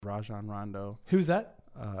Rajon Rondo. Who's that?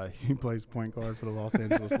 He plays point guard for the Los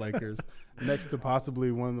Angeles Lakers, next to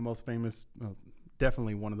possibly one of the most famous,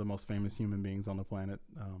 definitely one of the most famous human beings on the planet,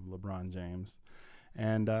 LeBron James.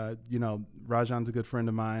 And, Rajon's a good friend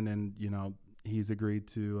of mine, and, he's agreed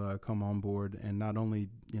to come on board and not only,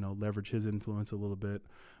 leverage his influence a little bit,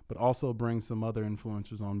 but also bring some other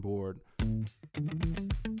influencers on board.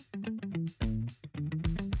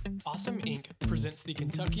 Awesome Inc. presents the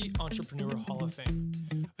Kentucky Entrepreneur Hall of Fame,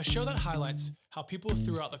 a show that highlights how people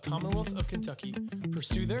throughout the Commonwealth of Kentucky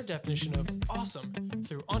pursue their definition of awesome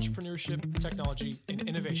through entrepreneurship, technology, and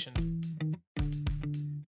innovation.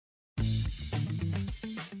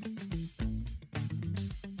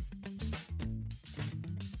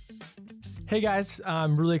 Hey guys,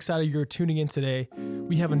 I'm really excited you're tuning in today.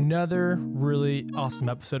 We have another really awesome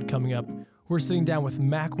episode coming up. We're sitting down with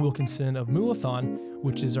Mac Wilkinson of Moolathon,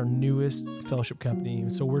 which is our newest fellowship company.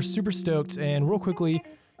 So we're super stoked, and real quickly,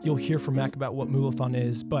 you'll hear from Mac about what Moolathon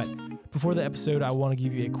is. But before the episode, I want to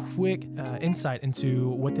give you a quick insight into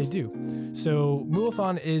what they do. So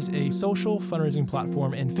Moolathon is a social fundraising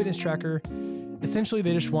platform and fitness tracker. Essentially,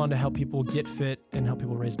 they just want to help people get fit and help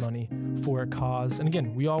people raise money for a cause. And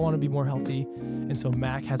again, we all want to be more healthy. And so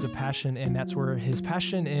Mac has a passion, and that's where his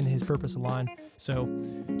passion and his purpose align. So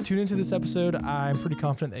tune into this episode. I'm pretty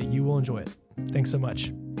confident that you will enjoy it. Thanks so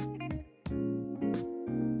much.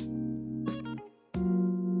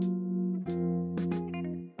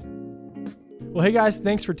 Well, hey guys,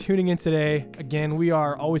 thanks for tuning in today. Again, we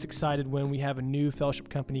are always excited when we have a new fellowship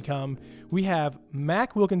company come. We have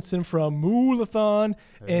Mac Wilkinson from Moolathon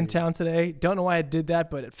in town today. Don't know why I did that,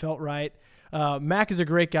 but it felt right. Mac is a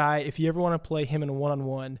great guy. If you ever want to play him in a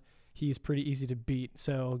one-on-one, he's pretty easy to beat.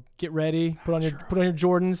 So get ready, put on your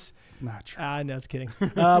Jordans. It's not true. No, it's kidding.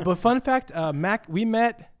 But fun fact, Mac, we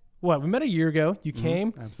met a year ago. You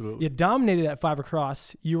came. Absolutely. You dominated at Five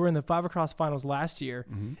Across. You were in the Five Across finals last year,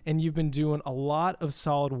 and you've been doing a lot of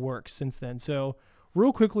solid work since then. So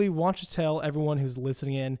real quickly, why don't you tell everyone who's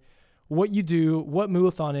listening in what you do, what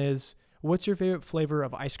Moolathon is, what's your favorite flavor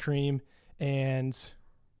of ice cream, and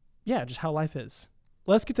just how life is.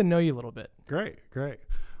 Let's get to know you a little bit. Great.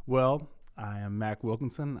 Well, I am Mac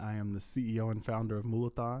Wilkinson. I am the CEO and founder of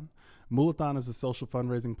Moolathon. Moolathon is a social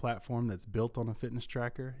fundraising platform that's built on a fitness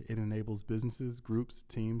tracker. It enables businesses, groups,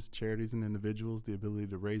 teams, charities, and individuals the ability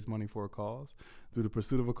to raise money for a cause through the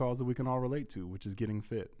pursuit of a cause that we can all relate to, which is getting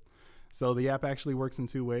fit. So the app actually works in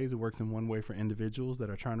two ways. It works in one way for individuals that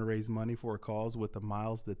are trying to raise money for a cause with the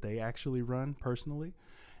miles that they actually run personally.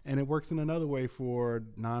 And it works in another way for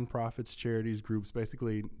nonprofits, charities, groups,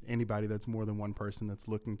 basically anybody that's more than one person that's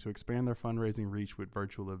looking to expand their fundraising reach with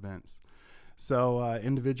virtual events. So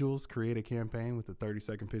individuals create a campaign with a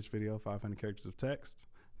 30-second pitch video, 500 characters of text.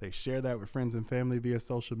 They share that with friends and family via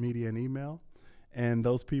social media and email. And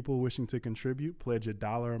those people wishing to contribute pledge a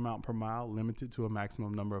dollar amount per mile, limited to a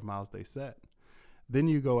maximum number of miles they set. Then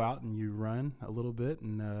you go out and you run a little bit,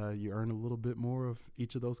 and you earn a little bit more of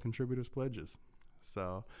each of those contributors' pledges.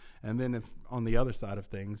 So, and then if on the other side of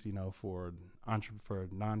things, for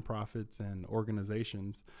nonprofits and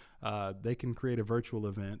organizations, they can create a virtual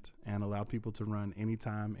event and allow people to run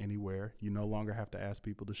anytime, anywhere. You no longer have to ask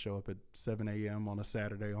people to show up at 7 a.m. on a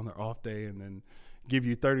Saturday on their off day and then give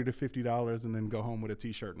you $30 to $50 and then go home with a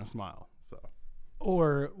T-shirt and a smile. So.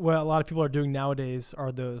 Or what a lot of people are doing nowadays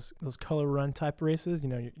are those color run type races.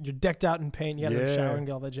 You're decked out in paint. You got to shower and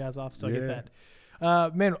get all that jazz off. So I get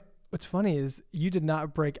that. Man, what's funny is you did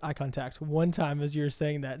not break eye contact one time as you were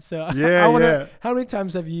saying that. So I wonder, how many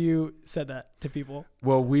times have you said that to people?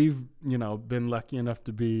 Well, we've, been lucky enough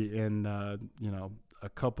to be in, a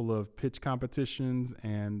couple of pitch competitions,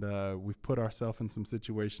 and we've put ourselves in some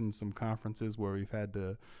situations, some conferences where we've had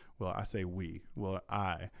to,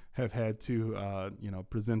 I have had to,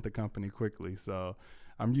 present the company quickly. So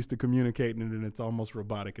I'm used to communicating it, and it's almost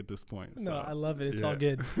robotic at this point. No, So, I love it. It's all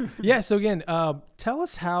good. So again, tell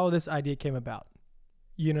us how this idea came about.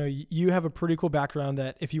 You have a pretty cool background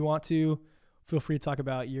that if you want to, feel free to talk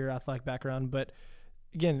about your athletic background. But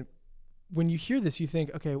again, when you hear this, you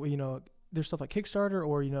think, okay, well, there's stuff like Kickstarter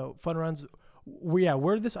or, fun runs.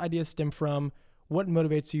 Where did this idea stem from? What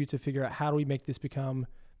motivates you to figure out how do we make this become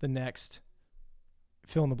the next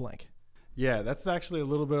fill in the blank? Yeah, that's actually a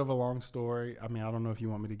little bit of a long story. I mean, I don't know if you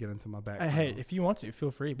want me to get into my background. Hey, if you want to, feel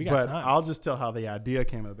free. We got time. I'll just tell how the idea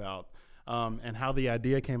came about. And how the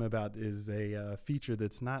idea came about is a feature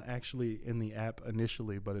that's not actually in the app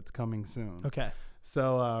initially, but it's coming soon. Okay.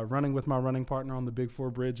 So running with my running partner on the Big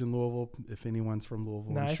Four Bridge in Louisville. If anyone's from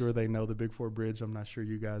Louisville, I'm Nice. sure they know the Big Four Bridge. I'm not sure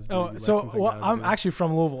you guys do. Oh, You so Lexington well, guys I'm do. actually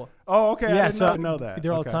from Louisville. Oh, okay. Yeah, I did so not know that.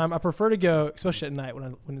 there all the Okay. time. I prefer to go, especially at night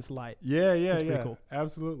when it's light. Yeah, It's pretty cool.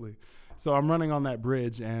 Absolutely. So I'm running on that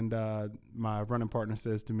bridge, and my running partner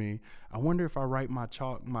says to me, "I wonder if I write my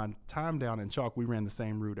time down in chalk." We ran the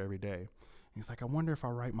same route every day. He's like, "I wonder if I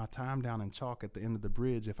write my time down in chalk at the end of the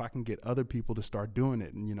bridge, if I can get other people to start doing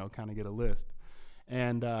it, and kind of get a list."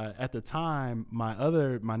 And at the time,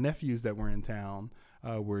 my nephews that were in town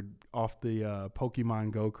were off the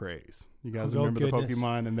Pokemon Go craze. You guys remember goodness. the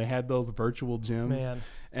Pokemon? And they had those virtual gyms. Man.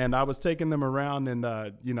 And I was taking them around, and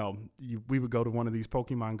we would go to one of these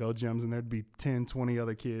Pokemon Go gyms, and there'd be 10, 20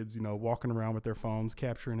 other kids, walking around with their phones,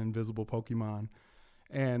 capturing invisible Pokemon.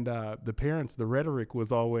 And the parents, the rhetoric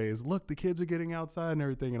was always, "Look, the kids are getting outside and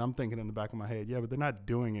everything." And I'm thinking in the back of my head, yeah, but they're not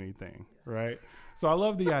doing anything, right? So I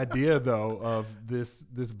love the idea, though, of this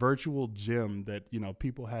virtual gym that,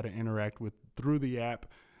 people had to interact with through the app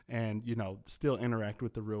and, still interact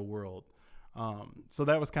with the real world. So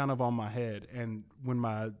that was kind of on my head. And when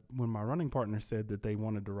my running partner said that they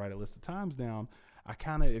wanted to write a list of times down,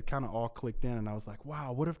 it kind of all clicked in, and I was like,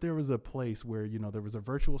 wow, what if there was a place where, there was a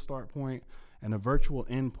virtual start point and a virtual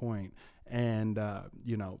end point, and,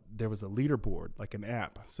 there was a leaderboard, like an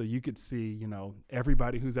app, so you could see,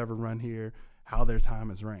 everybody who's ever run here, how their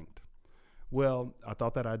time is ranked. Well, I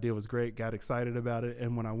thought that idea was great, got excited about it,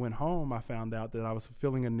 and when I went home, I found out that I was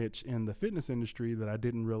fulfilling a niche in the fitness industry that I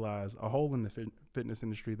didn't realize, a hole in the fitness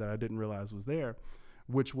industry that I didn't realize was there,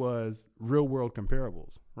 which was real-world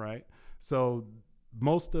comparables, right? So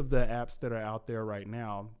most of the apps that are out there right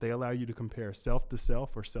now, they allow you to compare self to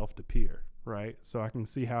self or self to peer, right? So I can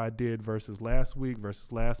see how I did versus last week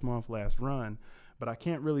versus last month, last run, but I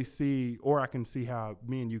can't really see, or I can see how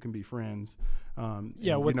me and you can be friends. What and,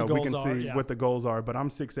 the we goals can are, see yeah. what the goals are, but I'm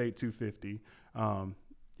 6'8", 250.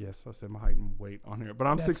 Yes, I said my height and weight on here, but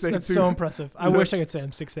I'm 6'8", That's so impressive. I wish I could say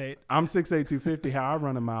I'm 6'8". I'm 6'8", 250. How I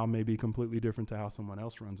run a mile may be completely different to how someone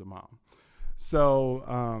else runs a mile.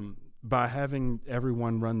 So by having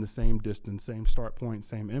everyone run the same distance, same start point,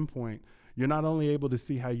 same end point, you're not only able to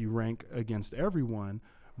see how you rank against everyone,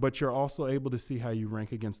 but you're also able to see how you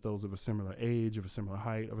rank against those of a similar age, of a similar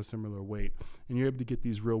height, of a similar weight, and you're able to get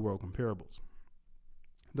these real-world comparables.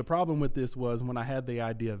 The problem with this was when I had the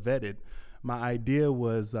idea vetted, my idea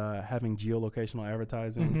was having geolocational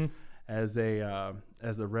advertising as a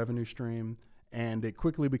revenue stream, and it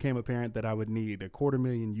quickly became apparent that I would need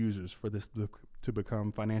 250,000 users for this to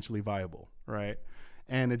become financially viable, right?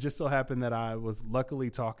 And it just so happened that I was luckily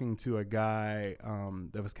talking to a guy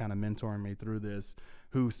that was kind of mentoring me through this,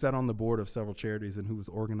 who sat on the board of several charities and who was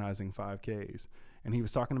organizing 5Ks. And he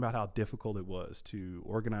was talking about how difficult it was to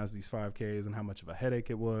organize these 5Ks and how much of a headache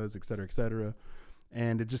it was, et cetera, et cetera.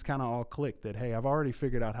 And it just kind of all clicked that, hey, I've already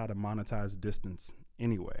figured out how to monetize distance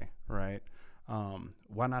anyway, right?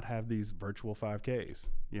 Why not have these virtual 5Ks,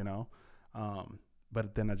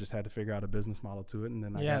 But then I just had to figure out a business model to it. And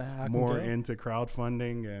then I got more into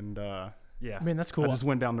crowdfunding and, I mean, that's cool. I just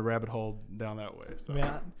went down the rabbit hole down that way. So,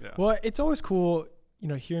 yeah. Well, it's always cool,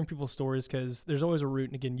 hearing people's stories, because there's always a root.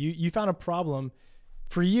 And again, you found a problem.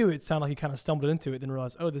 For you, it sounded like you kind of stumbled into it, then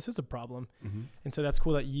realized, oh, this is a problem. Mm-hmm. And so that's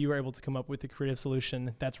cool that you were able to come up with a creative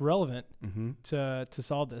solution that's relevant to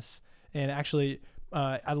solve this. And actually,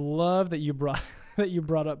 I love that you brought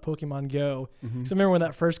up Pokemon Go. Because I remember when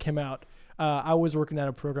that first came out, I was working at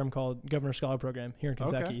a program called Governor Scholar Program here in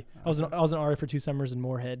Kentucky. Okay. I was an RA for 2 summers in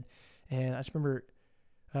Moorhead, and I just remember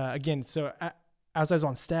as I was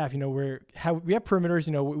on staff, we have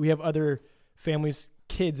perimeters. We have other families'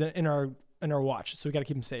 kids in our watch, so we got to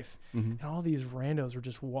keep them safe. And all these randos were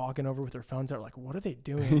just walking over with their phones out, like, what are they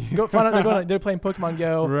doing? Go find out they're playing Pokemon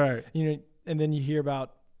Go, right? And then you hear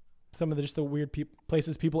about some of the weird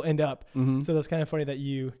places people end up. So that's kind of funny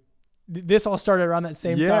that this all started around that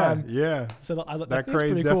same time. Yeah. So that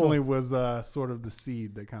craze definitely was sort of the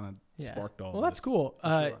seed that kind of sparked all. Well, that's cool.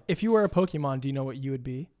 Sure. If you were a Pokemon, do you know what you would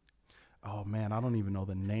be? Oh man, I don't even know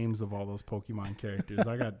the names of all those Pokemon characters.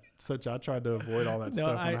 I tried to avoid all that stuff.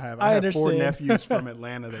 And I have 4 nephews from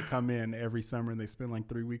Atlanta that come in every summer and they spend like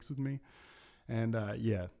 3 weeks with me. And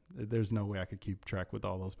there's no way I could keep track with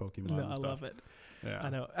all those Pokemon. No, and stuff. I love it. Yeah.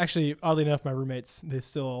 I know. Actually, oddly enough, my roommates,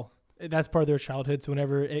 that's part of their childhood. So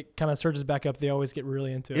whenever it kind of surges back up, they always get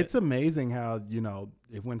really into it. It's amazing how,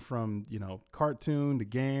 it went from, cartoon to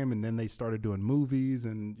game, and then they started doing movies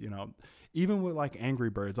and, even with like Angry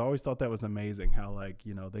Birds, I always thought that was amazing how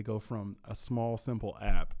they go from a small, simple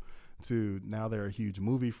app to now they're a huge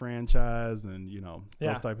movie franchise and,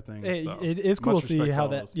 those type of things. It is cool to see how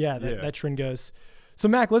that trend goes. So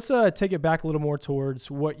Mac, let's take it back a little more towards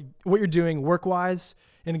what you're doing work-wise.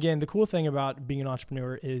 And again, the cool thing about being an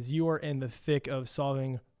entrepreneur is you are in the thick of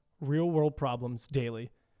solving real-world problems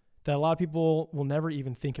daily that a lot of people will never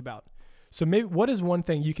even think about. So maybe what is one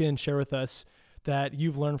thing you can share with us that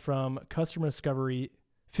you've learned from customer discovery,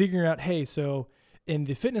 figuring out, hey, so in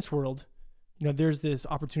the fitness world, there's this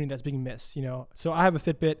opportunity that's being missed, So I have a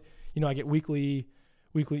Fitbit, I get weekly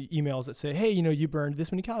emails that say, hey, you burned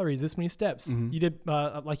this many calories, this many steps. You did,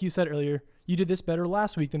 like you said earlier, you did this better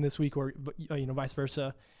last week than this week, or, vice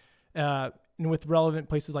versa. And with relevant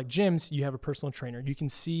places like gyms, you have a personal trainer. You can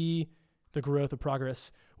see the growth, the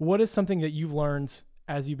progress. What is something that you've learned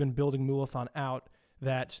as you've been building Moolathon out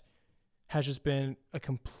that has just been a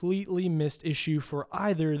completely missed issue for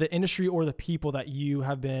either the industry or the people that you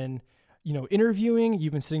have been, interviewing,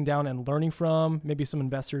 you've been sitting down and learning from, maybe some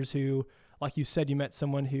investors who, like you said, you met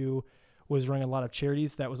someone who was running a lot of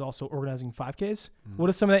charities that was also organizing 5Ks. What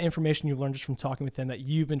is some of that information you've learned just from talking with them that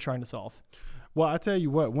you've been trying to solve? Well, I tell you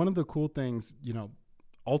what, one of the cool things,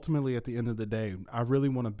 ultimately at the end of the day, I really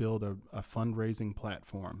want to build a fundraising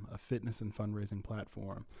platform, a fitness and fundraising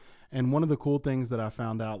platform. And one of the cool things that I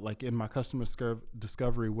found out, like in my customer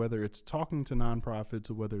discovery, whether it's talking to nonprofits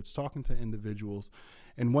or whether it's talking to individuals,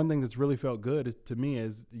 and one thing that's really felt good to me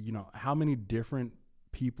is, how many different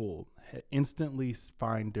people instantly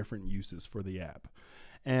find different uses for the app.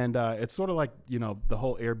 And it's sort of like, the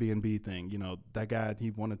whole Airbnb thing. That guy,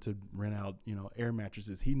 he wanted to rent out, air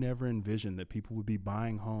mattresses. He never envisioned that people would be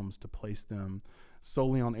buying homes to place them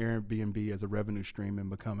solely on Airbnb as a revenue stream and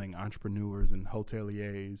becoming entrepreneurs and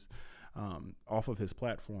hoteliers off of his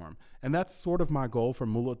platform. And that's sort of my goal for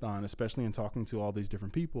Moolathon, especially in talking to all these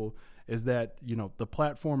different people, is that, the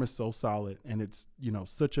platform is so solid and it's,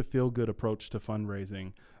 such a feel-good approach to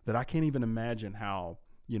fundraising that I can't even imagine how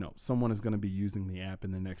someone is going to be using the app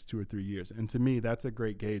in the next 2 or 3 years. And to me, that's a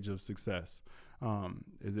great gauge of success,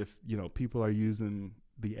 is if, people are using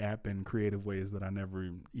the app in creative ways that I never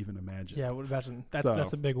even imagined. Yeah, I would imagine.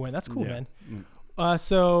 That's a big win. That's cool, man.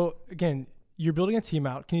 So again, you're building a team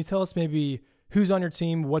out. Can you tell us maybe who's on your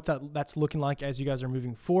team, what that's looking like as you guys are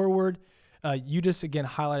moving forward? You just, again,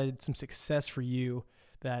 highlighted some success for you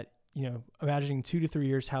that, imagining 2 to 3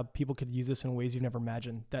 years, how people could use this in ways you've never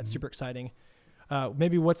imagined. That's super exciting.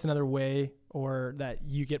 Maybe what's another way or that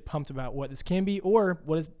you get pumped about what this can be, or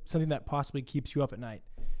what is something that possibly keeps you up at night?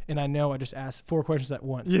 And I know I just asked 4 questions at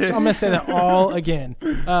once. Yeah. So I'm going to say that all again.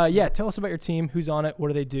 Tell us about your team. Who's on it? What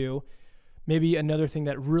do they do? Maybe another thing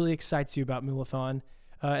that really excites you about Moolathon.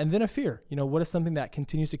 And then a fear. What is something that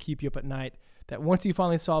continues to keep you up at night that once you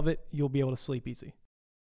finally solve it, you'll be able to sleep easy?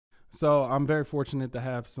 So I'm very fortunate to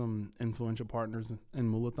have some influential partners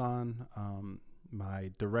in Moolathon.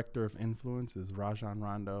 My director of influence is Rajon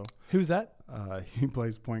Rondo. Who's that? He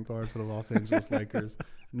plays point guard for the Los Angeles Lakers,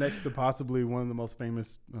 next to possibly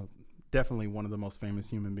definitely one of the most famous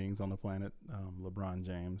human beings on the planet, LeBron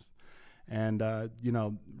James. And,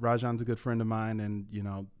 Rajon's a good friend of mine,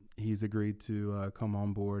 and, he's agreed to come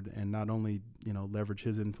on board and not only, leverage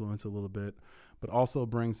his influence a little bit, but also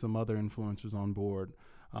bring some other influencers on board.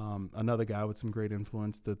 Another guy with some great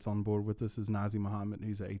influence that's on board with us is Nazr Mohammed.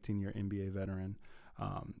 He's an 18-year NBA veteran.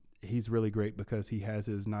 He's really great because he has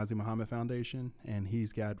his Nazr Mohammed Foundation, and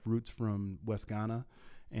he's got roots from West Ghana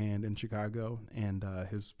and in Chicago, and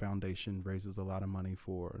his foundation raises a lot of money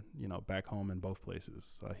for, back home in both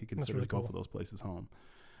places. He considers really both of those places home.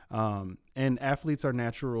 And athletes are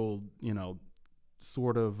natural,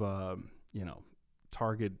 sort of,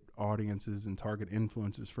 target audiences and target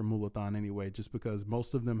influencers for Moolathon anyway, just because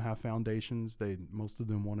most of them have foundations. Most of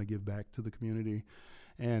them want to give back to the community.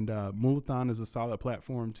 And Moolathon is a solid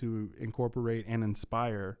platform to incorporate and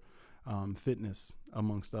inspire fitness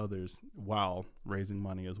amongst others while raising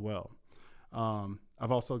money as well.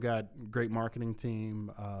 I've also got a great marketing team,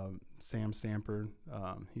 Sam Stamper.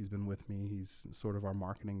 He's been with me. He's sort of our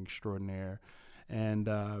marketing extraordinaire. And,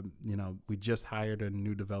 we just hired a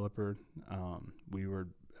new developer.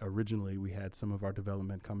 We had some of our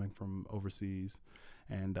development coming from overseas,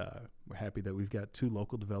 and we're happy that we've got 2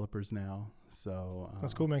 local developers now. So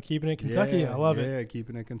that's cool, man. Keeping it Kentucky. I love it. Yeah,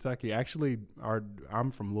 keeping it Kentucky. Actually,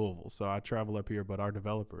 I'm from Louisville, so I travel up here, but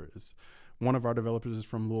one of our developers is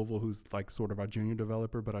from Louisville, who's like sort of our junior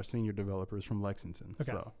developer, but our senior developer is from Lexington.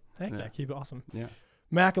 Okay. So, keep it awesome. Yeah.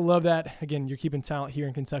 Mac, I love that. Again, you're keeping talent here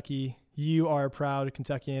in Kentucky. You are a proud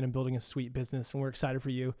Kentuckian and building a sweet business, and we're excited for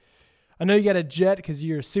you. I know you got a jet because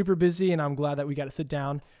you're super busy, and I'm glad that we got to sit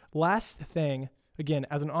down. Last thing, again,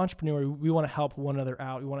 as an entrepreneur, we want to help one another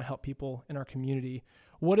out. We want to help people in our community.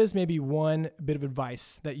 what is maybe one bit of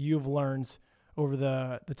advice that you've learned over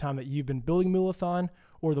the time that you've been building Moolathon,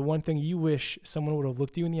 or the one thing you wish someone would have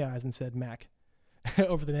looked you in the eyes and said, Mac,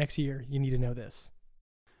 over the next year, you need to know this?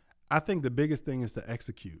 I think the biggest thing is to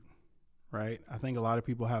execute, right? I think a lot of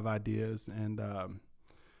people have ideas, and,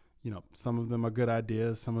 some of them are good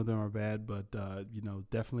ideas, some of them are bad, but,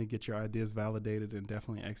 definitely get your ideas validated and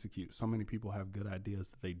definitely execute. So many people have good ideas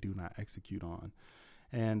that they do not execute on.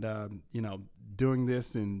 And, doing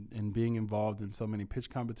this and being involved in so many pitch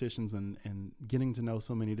competitions and getting to know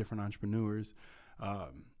so many different entrepreneurs,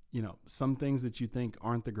 some things that you think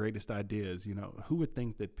aren't the greatest ideas, who would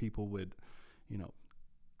think that people would,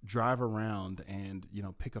 drive around and,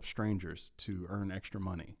 pick up strangers to earn extra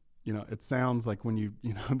money? It sounds like when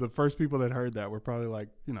the first people that heard that were probably like,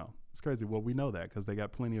 it's crazy. Well, we know that because they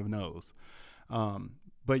got plenty of no's.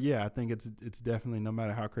 But yeah, I think it's definitely, no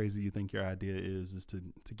matter how crazy you think your idea is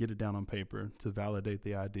to get it down on paper, to validate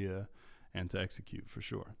the idea, and to execute for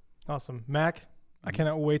sure. Awesome. Mac, I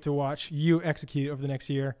cannot wait to watch you execute over the next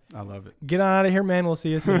year. I love it. Get on out of here, man. We'll see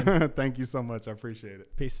you soon. Thank you so much. I appreciate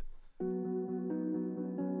it. Peace.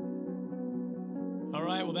 All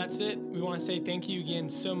right, well, that's it. We want to say thank you again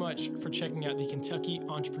so much for checking out the Kentucky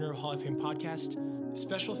Entrepreneur Hall of Fame podcast.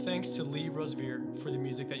 Special thanks to Lee Rosevere for the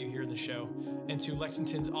music that you hear in the show, and to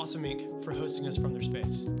Lexington's Awesome Inc. for hosting us from their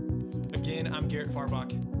space. Again, I'm Garrett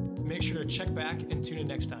Farbach. Make sure to check back and tune in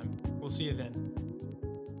next time. We'll see you then.